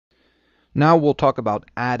Now we'll talk about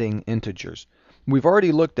adding integers. We've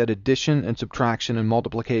already looked at addition and subtraction and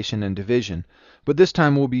multiplication and division, but this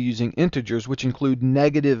time we'll be using integers, which include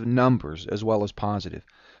negative numbers as well as positive.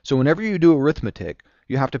 So whenever you do arithmetic,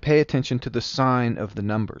 you have to pay attention to the sign of the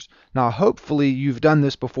numbers. Now hopefully you've done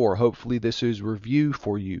this before. Hopefully this is review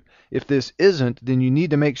for you. If this isn't, then you need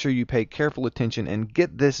to make sure you pay careful attention and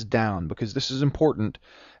get this down, because this is important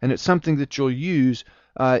and it's something that you'll use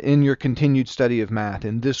in your continued study of math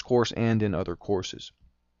in this course and in other courses.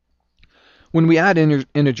 When we add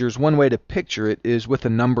integers, one way to picture it is with a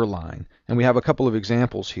number line, and we have a couple of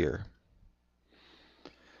examples here.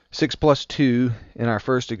 6 plus 2 in our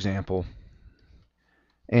first example,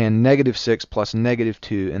 and negative 6 plus negative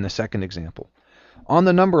 2 in the second example. On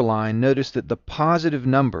the number line, notice that the positive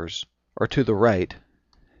numbers are to the right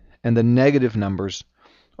and the negative numbers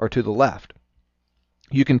are to the left.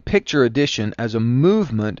 You can picture addition as a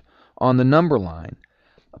movement on the number line.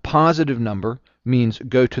 A positive number means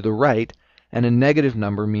go to the right, and a negative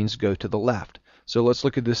number means go to the left. So let's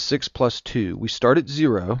look at this 6 plus 2. We start at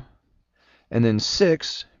 0, and then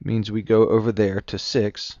 6 means we go over there to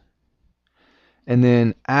 6, and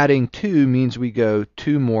then adding 2 means we go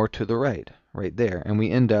 2 more to the right there, and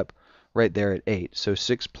we end up right there at 8. So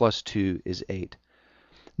 6 plus 2 is 8.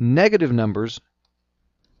 Negative numbers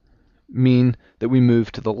mean that we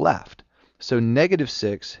move to the left. So negative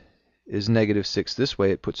 6 is negative 6 this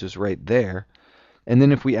way. It puts us right there. And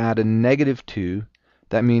then if we add a negative 2,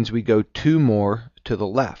 that means we go 2 more to the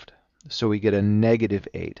left. So we get a negative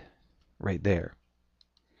 8 right there.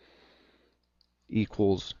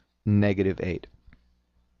 Equals negative 8.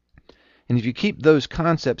 And if you keep those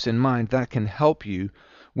concepts in mind, that can help you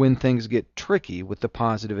when things get tricky with the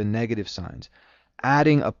positive and negative signs.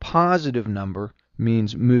 Adding a positive number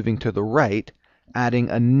means moving to the right.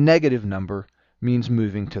 Adding a negative number means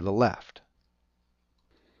moving to the left.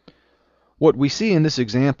 What we see in this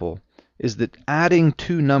example is that adding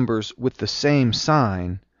two numbers with the same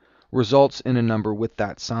sign results in a number with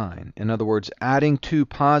that sign. In other words, adding two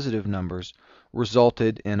positive numbers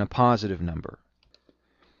resulted in a positive number.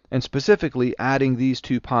 And specifically, adding these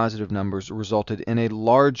two positive numbers resulted in a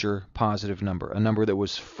larger positive number, a number that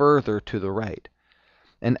was further to the right.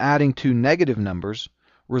 And adding two negative numbers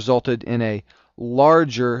resulted in a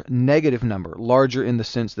larger negative number, larger in the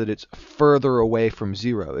sense that it's further away from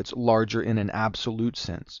zero. It's larger in an absolute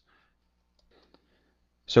sense.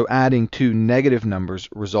 So adding two negative numbers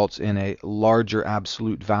results in a larger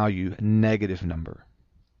absolute value negative number,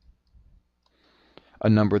 a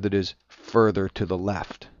number that is further to the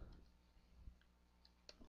left.